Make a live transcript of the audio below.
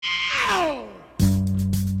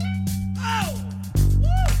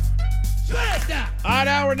On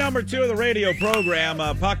hour number 2 of the radio program,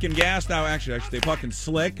 Puck and Gas. Now, actually, Puck and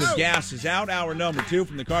Slick, because Gas is out. Hour number 2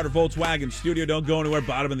 from the Carter Volkswagen studio. Don't go anywhere.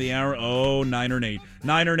 Bottom of the hour. Oh, Niner Nate.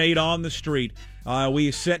 Niner Nate on the street.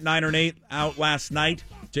 We sent Niner Nate out last night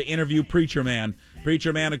to interview Preacher Man.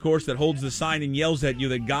 Preacher Man, of course, that holds the sign and yells at you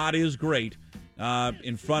that God is great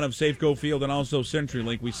in front of Safeco Field and also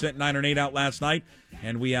CenturyLink. We sent Niner Nate out last night,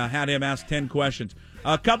 and we had him ask 10 questions.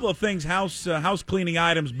 A couple of things, house cleaning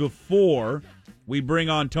items before we bring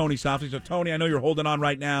on Tony Softli. So, Tony, I know you're holding on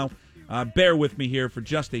right now. Bear with me here for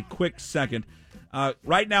just a quick second.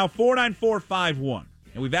 Right now, 49451.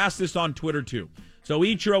 And we've asked this on Twitter, too. So,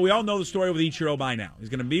 Ichiro, we all know the story with Ichiro by now. He's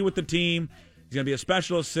going to be with the team. He's going to be a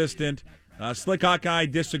special assistant. Slick Hawkeye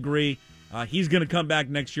disagree. He's going to come back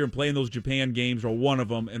next year and play in those Japan games, or one of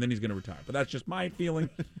them, and then he's going to retire. But that's just my feeling.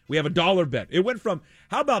 We have a $1 bet. It went from,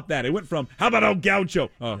 how about that? It went from, how about El Gaucho?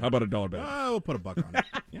 Oh, how about a $1 bet? We'll put $1 on it.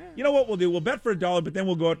 Yeah. You know what we'll do? We'll bet for $1, but then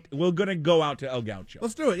we're going to go out to El Gaucho.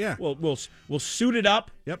 Let's do it, yeah. We'll suit it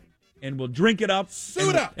up. Yep. And we'll drink it up.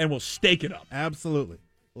 And we'll steak it up. Absolutely.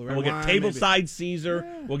 We'll get tableside Caesar.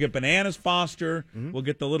 Yeah. We'll get bananas Foster. Mm-hmm. We'll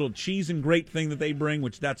get the little cheese and grape thing that they bring,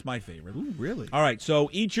 which that's my favorite. Ooh, really? All right, so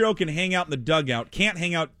Ichiro can hang out in the dugout. Can't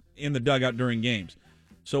hang out in the dugout during games.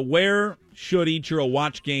 So where should Ichiro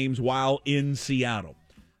watch games while in Seattle?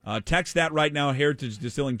 Text that right now, Heritage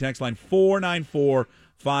Distilling text line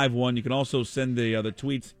 49451. You can also send the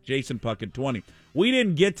tweets, Jason Puckett 20. We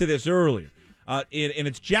didn't get to this earlier. And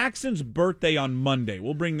it's Jackson's birthday on Monday.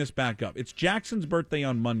 We'll bring this back up. It's Jackson's birthday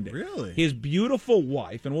on Monday. Really? His beautiful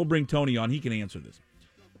wife, and we'll bring Tony on. He can answer this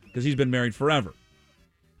because he's been married forever.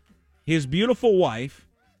 His beautiful wife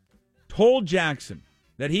told Jackson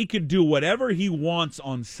that he could do whatever he wants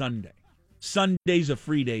on Sunday. Sunday's a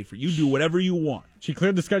free day for you. Do whatever you want. She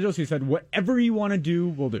cleared the schedule. She said, whatever you want to do,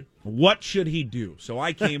 we'll do. What should he do? So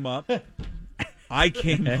I came up.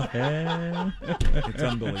 It's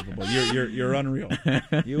unbelievable. You're unreal.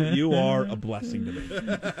 You are a blessing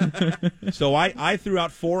to me. So I threw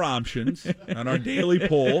out 4 options on our daily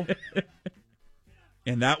poll,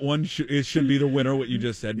 and that one should be the winner. What you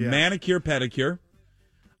just said, yeah. Manicure, pedicure,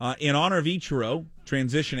 in honor of Ichiro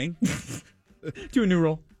transitioning to a new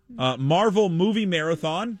role. Marvel movie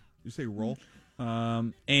marathon. You say roll.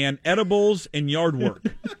 And edibles and yard work.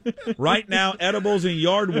 Right now, edibles and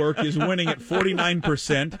yard work is winning at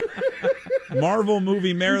 49%. Marvel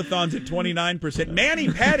movie marathons at 29%. Manny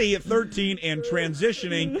Petty at 13%, and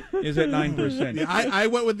transitioning is at 9%. Yeah, I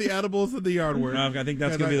went with the edibles and the yard work. I think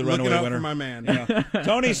that's going to be the runaway winner. For my man. Yeah.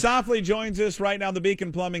 Tony Softli joins us right now. The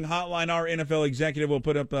Beacon Plumbing Hotline. Our NFL executive will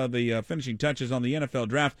put up the finishing touches on the NFL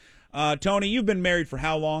draft. Tony, you've been married for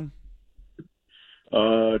how long?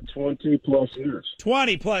 20 plus years.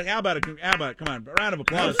 20 plus. How about it? Come on, a round of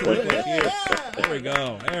applause. 20 plus years. There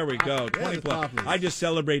we go. 20 plus. I just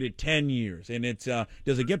celebrated 10 years, and it's.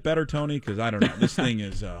 Does it get better, Tony? Because I don't know. This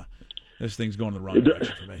thing's going the wrong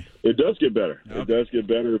direction for me. It does get better. Okay. It does get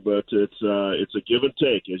better, but it's a give and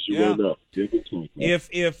take, as you well know. Give and take. If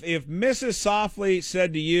Mrs. Softli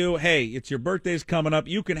said to you, "Hey, it's your birthday's coming up.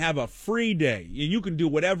 You can have a free day. You can do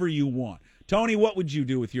whatever you want." Tony, what would you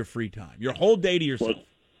do with your free time? Your whole day to yourself? Well,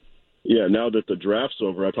 yeah, now that the draft's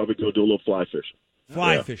over, I'd probably go do a little fly fishing.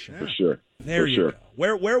 Fly fishing. For sure. There for you sure. go.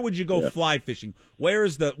 Where would you go fly fishing?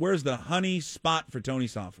 Where's the honey spot for Tony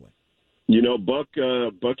Softli? You know,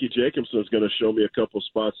 Bucky Jacobson is going to show me a couple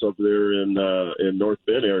spots up there in North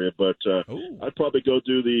Bend area, but I'd probably go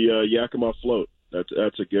do the Yakima float.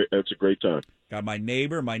 That's a great time. Got my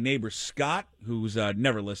neighbor Scott, who's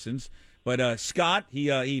never listens. But Scott,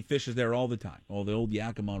 he fishes there all the time. Oh, the old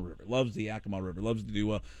Yakima River. Loves the Yakima River. Loves to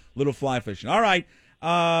do little fly fishing. All right.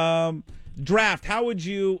 Draft. How would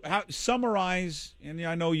you summarize? And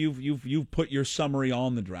I know you've put your summary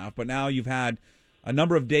on the draft, but now you've had a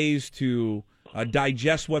number of days to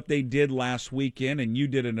digest what they did last weekend, and you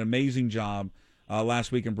did an amazing job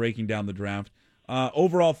last week in breaking down the draft.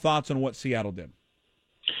 Overall thoughts on what Seattle did?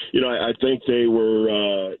 You know, I think they were,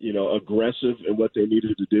 aggressive in what they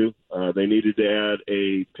needed to do. They needed to add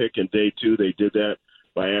a pick in day 2. They did that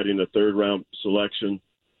by adding a third-round selection,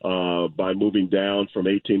 by moving down from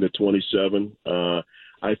 18 to 27.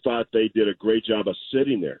 I thought they did a great job of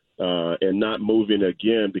sitting there and not moving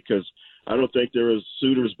again, because I don't think there was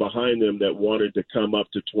suitors behind them that wanted to come up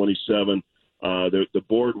to 27. The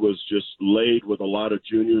board was just laid with a lot of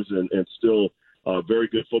juniors and still very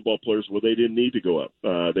good football players where they didn't need to go up.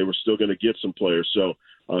 They were still going to get some players. So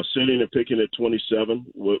sitting and picking at 27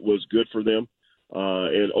 was good for them.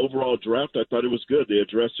 And overall draft, I thought it was good. They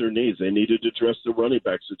addressed their needs. They needed to address the running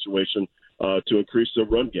back situation to increase the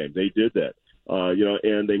run game. They did that.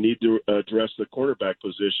 and they need to address the cornerback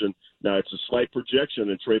position. Now, it's a slight projection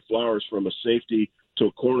in Trey Flowers from a safety to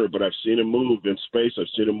a corner, but I've seen him move in space. I've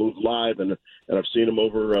seen him move live, and I've seen him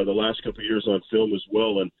over the last couple of years on film as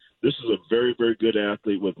well. And this is a very, very good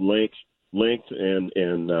athlete with length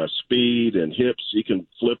and speed and hips. He can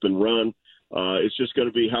flip and run. It's just going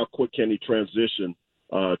to be how quick can he transition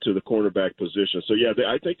to the cornerback position. So, yeah,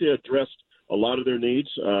 I think they addressed a lot of their needs,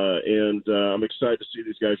 and I'm excited to see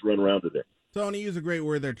these guys run around today. Tony, you use a great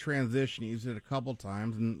word there, transition. You used it a couple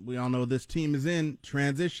times, and we all know this team is in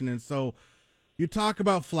transition. And so you talk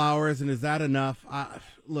about Flowers, and is that enough?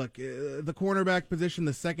 Look, the cornerback position,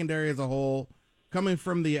 the secondary as a whole, coming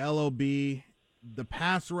from the LOB, the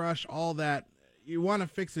pass rush, all that, you want to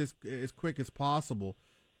fix it as quick as possible.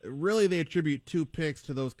 Really, they attribute 2 picks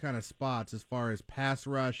to those kind of spots as far as pass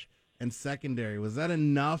rush and secondary. Was that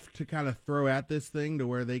enough to kind of throw at this thing to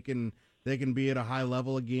where they can be at a high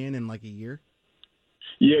level again in like a year?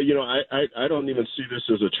 Yeah, I don't even see this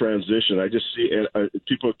as a transition. I just see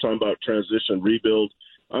people talking about transition, rebuild.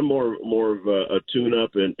 I'm more of a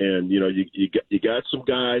tune-up, and you got some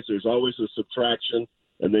guys. There's always a subtraction,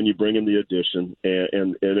 and then you bring in the addition,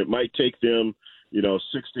 and it might take them 6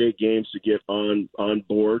 to 8 games to get on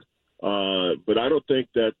board. But I don't think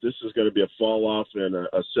that this is going to be a fall off in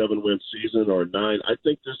a 7-win season or 9. I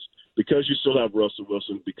think this, because you still have Russell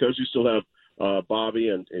Wilson, because you still have Bobby,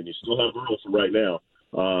 and you still have Earl for right now,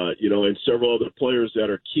 and several other players that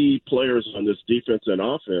are key players on this defense and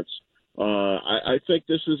offense. I think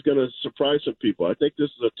this is going to surprise some people. I think this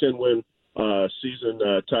is a 10-win season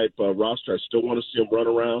type roster. I still want to see them run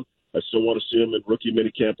around. I still want to see them in rookie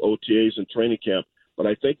minicamp, OTAs, and training camp. But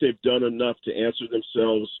I think they've done enough to answer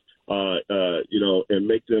themselves, and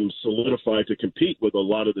make them solidify to compete with a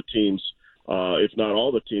lot of the teams, if not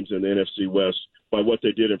all the teams in the NFC West, by what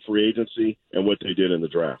they did in free agency and what they did in the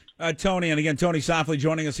draft. Tony, and again, Tony Softli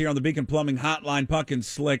joining us here on the Beacon Plumbing Hotline, Puck and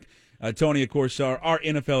Slick. Tony, of course, our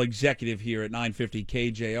NFL executive here at 950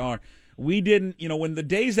 KJR. We didn't, when the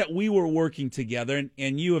days that we were working together,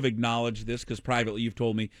 and you have acknowledged this because privately you've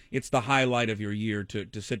told me it's the highlight of your year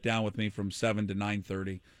to sit down with me from 7 to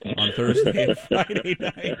 9:30 on Thursday and Friday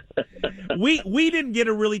night. We didn't get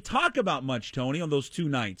to really talk about much, Tony, on those 2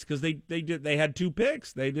 nights because they had 2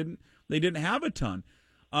 picks. They didn't have a ton.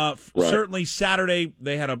 Right. Certainly Saturday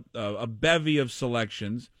they had a bevy of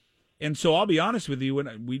selections, and so I'll be honest with you,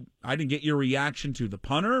 I didn't get your reaction to the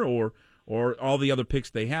punter or all the other picks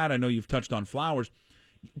they had. I know you've touched on Flowers.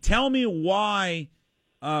 Tell me why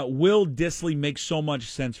Will Dissly makes so much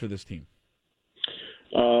sense for this team.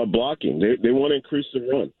 Blocking. They want to increase the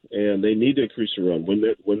run, and they need to increase the run.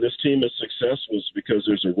 When this team is successful, it's because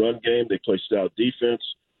there's a run game. They play stout defense,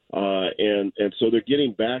 and so they're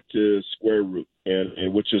getting back to square root,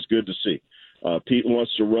 and which is good to see. Pete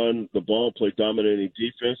wants to run the ball, play dominating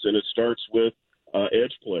defense, and it starts with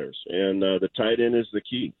edge players, and the tight end is the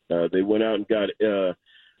key. They went out and got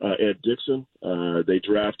Ed Dixon. They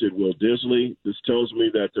drafted Will Dissly. This tells me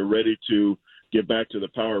that they're ready to get back to the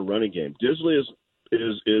power running game. Dissly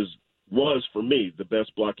was for me the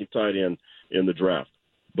best blocking tight end in the draft.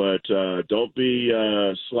 But don't be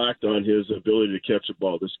slacked on his ability to catch a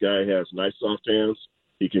ball. This guy has nice soft hands.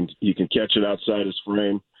 He can catch it outside his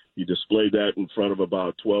frame. He displayed that in front of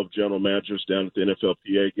about 12 general managers down at the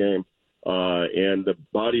NFLPA game. And the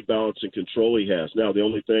body balance and control he has. Now, the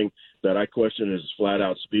only thing that I question is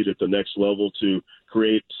flat-out speed at the next level to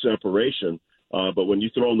create separation. But when you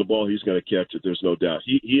throw him the ball, he's going to catch it. There's no doubt.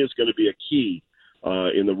 He is going to be a key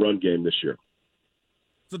in the run game this year.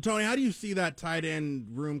 So, Tony, how do you see that tight end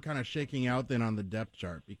room kind of shaking out then on the depth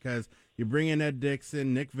chart? Because you bring in Ed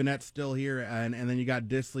Dixon, Nick Vanette's still here, and then you got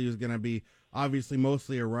Dissly, who's going to be obviously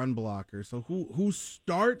mostly a run blocker. So who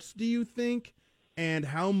starts, do you think? And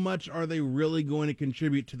how much are they really going to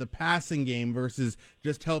contribute to the passing game versus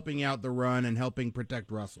just helping out the run and helping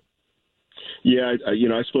protect Russell? Yeah,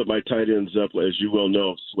 I split my tight ends up, as you well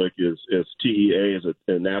know, Slick, as TEA is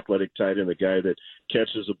an athletic tight end, a guy that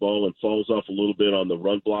catches the ball and falls off a little bit on the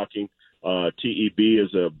run blocking. TEB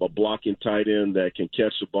is a blocking tight end that can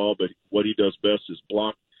catch the ball, but what he does best is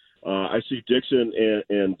block. I see Dixon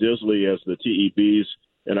and Dissly as the TEBs,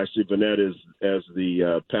 and I see Vanette as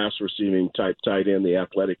the pass receiving type tight end, the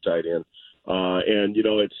athletic tight end. And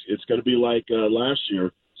it's going to be like last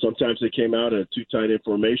year. Sometimes they came out in a 2 tight end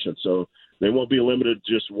formation, so they won't be limited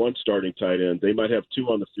to just 1 starting tight end. They might have 2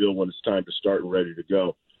 on the field when it's time to start and ready to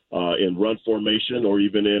go in run formation or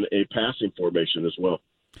even in a passing formation as well.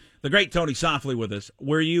 The great Tony Softli with us.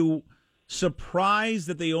 Were you surprised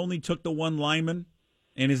that they only took the 1 lineman?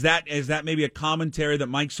 And is that maybe a commentary that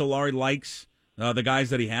Mike Solari likes the guys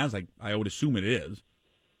that he has? I would assume it is.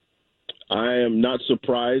 I am not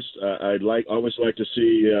surprised. Always like to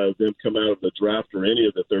see them come out of the draft or any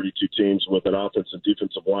of the 32 teams with an offensive and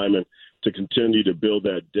defensive lineman to continue to build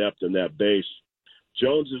that depth and that base.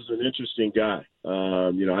 Jones is an interesting guy.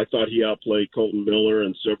 I thought he outplayed Colton Miller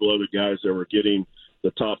and several other guys that were getting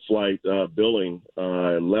the top flight billing.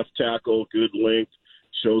 Left tackle, good length,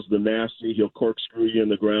 shows the nasty. He'll corkscrew you in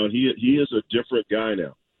the ground. He is a different guy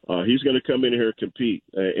now. He's going to come in here and compete,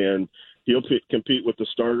 and he'll compete with the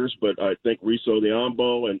starters. But I think Riso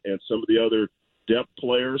Liambo and some of the other depth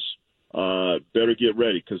players better get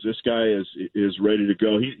ready, because this guy is ready to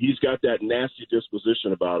go. He's got that nasty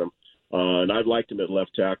disposition about him, and I've liked him at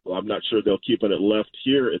left tackle. I'm not sure they'll keep him at left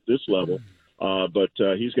here at this level, but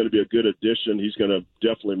he's going to be a good addition. He's going to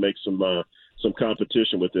definitely make some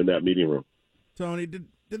competition within that meeting room. Tony, did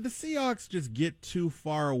the Seahawks just get too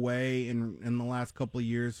far away in the last couple of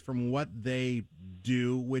years from what they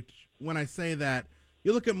do? Which, when I say that,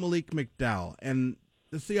 you look at Malik McDowell, and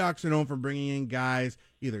the Seahawks are known for bringing in guys,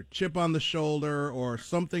 either chip on the shoulder or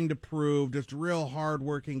something to prove, just real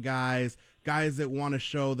hard-working guys that want to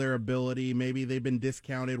show their ability. Maybe they've been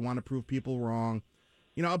discounted, want to prove people wrong.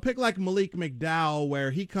 A pick like Malik McDowell,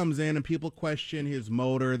 where he comes in and people question his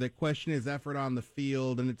motor, they question his effort on the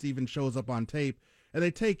field, and it even shows up on tape, and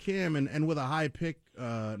they take him and with a high pick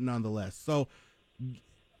nonetheless. So,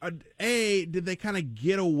 A, did they kind of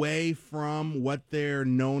get away from what they're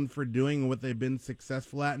known for doing and what they've been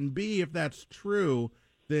successful at? And B, if that's true,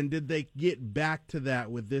 then did they get back to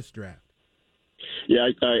that with this draft? Yeah,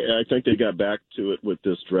 I think they got back to it with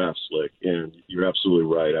this draft, Slick, and you're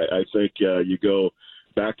absolutely right. I think you go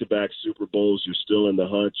back-to-back Super Bowls, you're still in the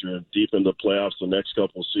hunt, you're deep in the playoffs the next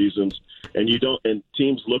couple of seasons, and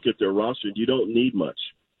teams look at their roster, and you don't need much.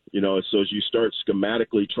 So as you start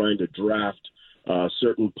schematically trying to draft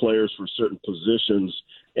certain players for certain positions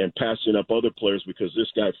and passing up other players because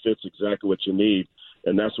this guy fits exactly what you need,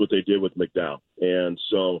 and that's what they did with McDowell. And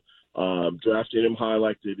so drafting him high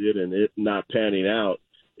like they did and it not panning out,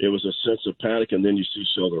 it was a sense of panic. And then you see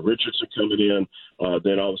Sheldon Richardson coming in.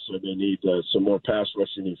 Then all of a sudden they need some more pass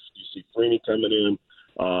rushing. You see Freeney coming in.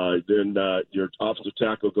 Then your offensive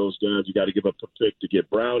tackle goes down. You got to give up a pick to get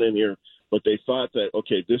Brown in here. But they thought that,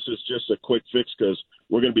 okay, this is just a quick fix because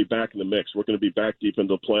we're going to be back in the mix. We're going to be back deep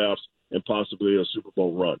into the playoffs and possibly a Super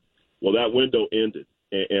Bowl run. Well, that window ended.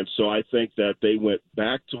 And so I think that they went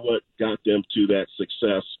back to what got them to that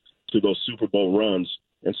success, to those Super Bowl runs,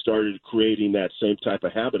 and started creating that same type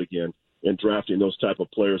of habit again and drafting those type of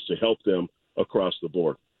players to help them across the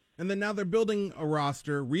board. And then now they're rebuilding a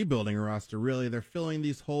roster, really. They're filling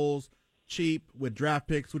these holes cheap with draft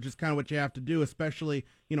picks, which is kind of what you have to do, especially,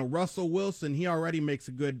 Russell Wilson, he already makes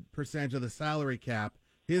a good percentage of the salary cap.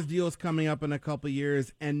 His deal is coming up in a couple of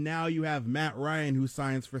years, and now you have Matt Ryan, who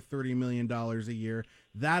signs for $30 million a year.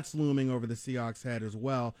 That's looming over the Seahawks' head as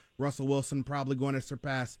well. Russell Wilson probably going to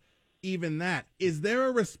surpass even that. Is there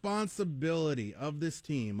a responsibility of this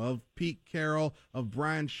team, of Pete Carroll, of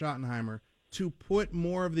Brian Schottenheimer, to put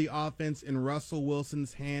more of the offense in Russell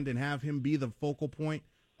Wilson's hand and have him be the focal point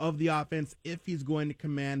of the offense if he's going to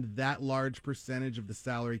command that large percentage of the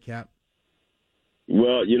salary cap?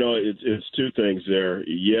 Well, it's two things there.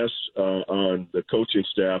 Yes, on the coaching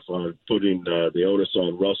staff on putting the onus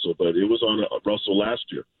on Russell, but it was on Russell last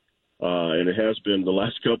year. And it has been the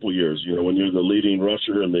last couple of years, when you're the leading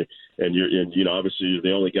rusher and you're obviously you're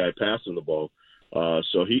the only guy passing the ball.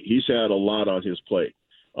 So he's had a lot on his plate.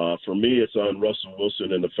 For me, it's on Russell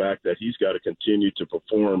Wilson and the fact that he's got to continue to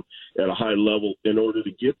perform at a high level in order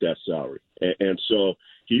to get that salary. And so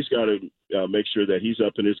he's got to make sure that he's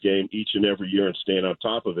up in his game each and every year and staying on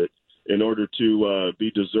top of it in order to be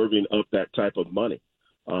deserving of that type of money.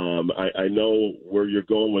 I know where you're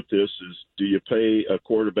going with this is, do you pay a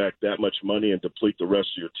quarterback that much money and deplete the rest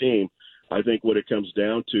of your team? I think what it comes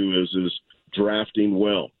down to is drafting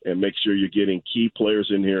well and make sure you're getting key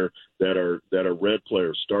players in here that are red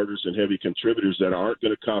players, starters and heavy contributors that aren't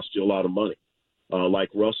going to cost you a lot of money, like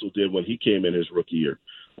Russell did when he came in his rookie year.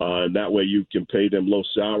 And that way you can pay them low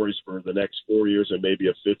salaries for the next 4 years and maybe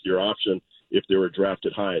a fifth-year option if they were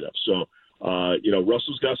drafted high enough. So,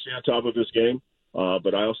 Russell's got to stay on top of his game.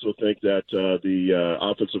 But I also think that the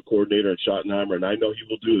offensive coordinator and Schottenheimer, and I know he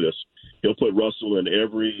will do this, he'll put Russell in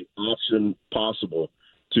every option possible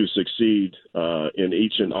to succeed in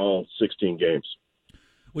each and all 16 games.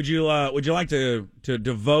 Would you like to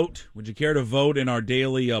vote? Would you care to vote in our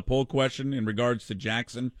daily poll question in regards to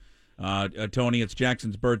Jackson? Tony, it's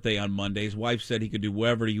Jackson's birthday on Monday. His wife said he could do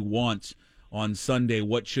whatever he wants on Sunday.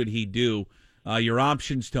 What should he do? Your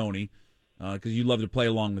options, Tony, because you love to play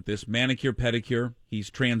along with this. Manicure, pedicure. He's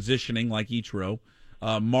transitioning like Ichiro.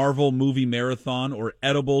 Marvel movie marathon, or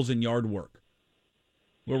edibles and yard work?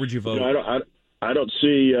 Where would you vote? I don't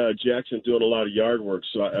see Jackson doing a lot of yard work,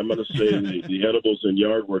 so I'm going to say the edibles and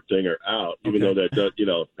yard work thing are out. Even though that does,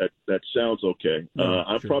 that sounds okay.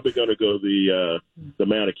 I'm probably going to go the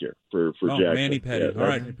manicure for Jackson. Mani Petty. Yeah, all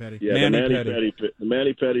right, Mani-Pedi. Yeah, Mani the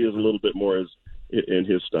Mani Petty is a little bit more in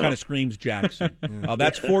his style. Kind of screams Jackson.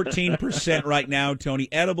 That's 14% right now,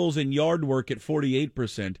 Tony. Edibles and yard work at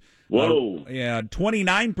 48%. Whoa.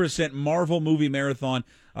 29% Marvel movie marathon,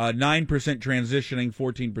 9% transitioning,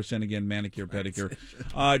 14% again manicure, pedicure.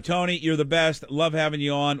 Tony, you're the best. Love having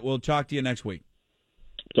you on. We'll talk to you next week.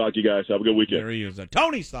 Talk to you guys. Have a good weekend. There he is.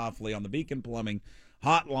 Tony Softli on the Beacon Plumbing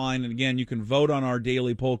hotline. And again, you can vote on our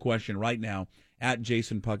daily poll question right now at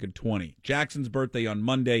Jason Puckett 20. Jackson's birthday on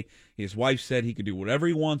Monday. His wife said he could do whatever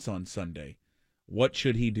he wants on Sunday. What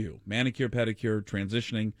should he do? Manicure, pedicure,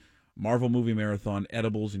 transitioning, Marvel movie marathon,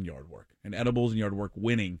 edibles, and yard work. And edibles and yard work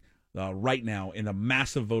winning right now in a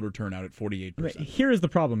massive voter turnout at 48%. Here is the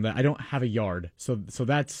problem, that I don't have a yard, so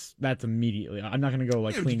that's immediately. I'm not going to go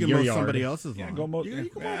clean you your mow yard. somebody else's lawn. Go mow. You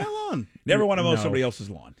can mow my lawn. Never want to mow No. somebody else's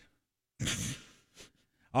lawn.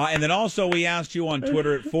 And then also we asked you on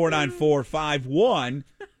Twitter at 49451,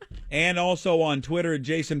 and also on Twitter at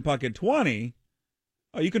Jason Puckett 20.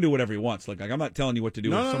 Oh, you can do whatever you want. Like I'm not telling you what to do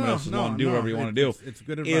with someone else's lawn. Do whatever you want to do. It's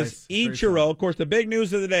good advice. Is Ichiro, of course, the big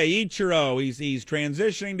news of the day? Ichiro, he's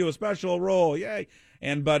transitioning to a special role. Yay!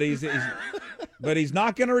 But he's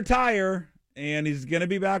not going to retire, and he's going to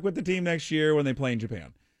be back with the team next year when they play in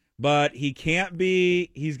Japan. But he can't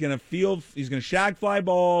be. He's going to shag fly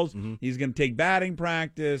balls. Mm-hmm. He's going to take batting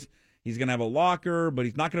practice. He's going to have a locker, but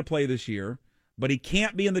he's not going to play this year. But he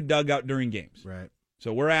can't be in the dugout during games. Right.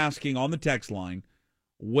 So we're asking on the text line,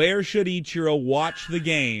 where should Ichiro watch the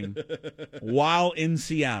game while in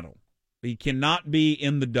Seattle? He cannot be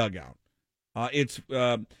in the dugout. It's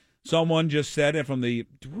someone just said it from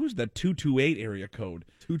who's the 228 area code?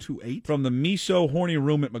 228? From the Miso Horny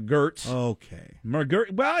Room at McGurt's. Okay.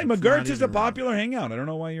 McGurt's is a popular hangout. I don't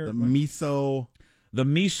know why you're... The Miso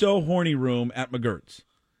Horny Room at McGurt's.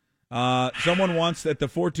 Someone wants at the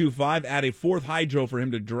 425 add a fourth hydro for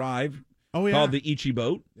him to drive. Oh, yeah. Called the Ichi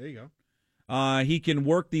Boat. There you go. He can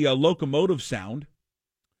work the locomotive sound.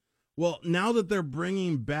 Well, now that they're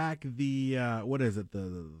bringing back the what is it,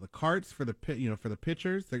 the carts for the for the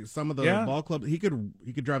pitchers, some of the ball clubs, he could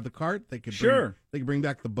drive the cart. They could bring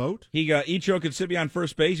back the boat. Ichiro could sit behind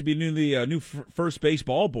first base. He'd be the new first base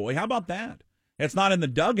ball boy. How about that? It's not in the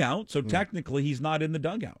dugout, so technically he's not in the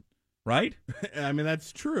dugout, right? I mean,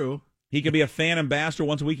 that's true. He could be a fan ambassador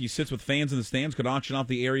once a week. He sits with fans in the stands, could auction off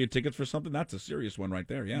the area tickets for something. That's a serious one right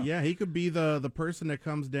there, yeah. Yeah, he could be the person that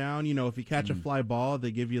comes down. If you catch a fly ball,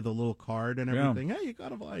 they give you the little card and everything. Yeah. Hey, you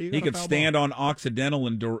got a fly. He could stand on Occidental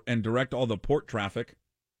and direct all the port traffic.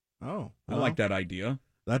 Oh. I like that idea.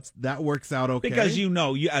 That works out okay. Because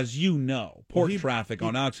port traffic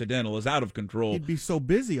on Occidental is out of control. He'd be so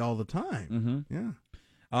busy all the time. Mm-hmm.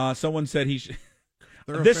 Yeah. Someone said he should.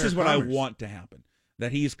 This is what I want to happen.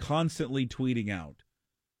 That he's constantly tweeting out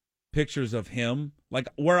pictures of him. I'm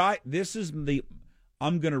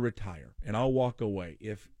going to retire and I'll walk away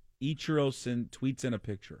if Ichiro tweets in a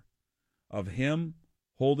picture of him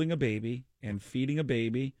holding a baby and feeding a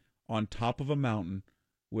baby on top of a mountain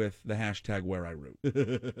with the hashtag where I root.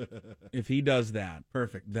 If he does that,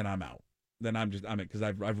 perfect. Then I'm out. Then I'm in because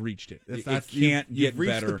I've reached it. It can't get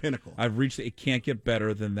reached better. The pinnacle. I've reached it. It can't get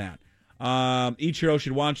better than that. Ichiro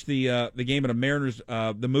should watch the game in a Mariners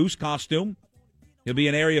the Moose costume. He'll be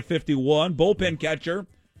in Area 51, bullpen catcher.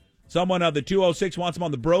 Someone the 206 wants him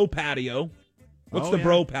on the Bro patio. What's the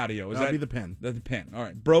Bro patio? That'll be the pen. The pen. All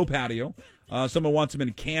right, Bro patio. Someone wants him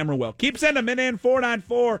in Camberwell. Keep sending them in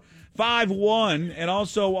 49451, and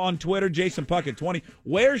also on Twitter, Jason Puckett 20.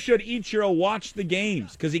 Where should Ichiro watch the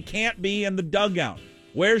games? Because he can't be in the dugout.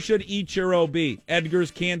 Where should Ichiro be?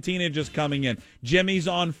 Edgar's Cantina just coming in. Jimmy's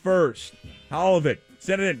on first. All of it.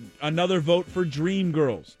 Send it in. Another vote for Dream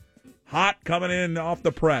Girls. Hot coming in off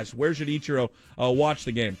the press. Where should Ichiro watch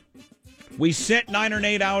the game? We sent Niner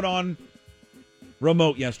Nate out on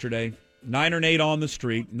remote yesterday. Niner Nate on the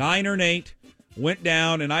street. Niner Nate went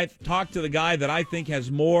down, and I talked to the guy that I think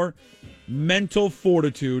has more mental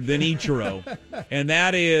fortitude than Ichiro, and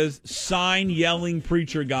that is sign yelling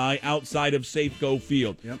preacher guy outside of Safeco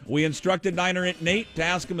Field. Yep. We instructed Niner Nate to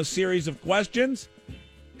ask him a series of questions.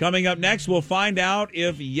 Coming up next, we'll find out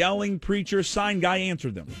if yelling preacher sign guy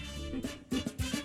answered them.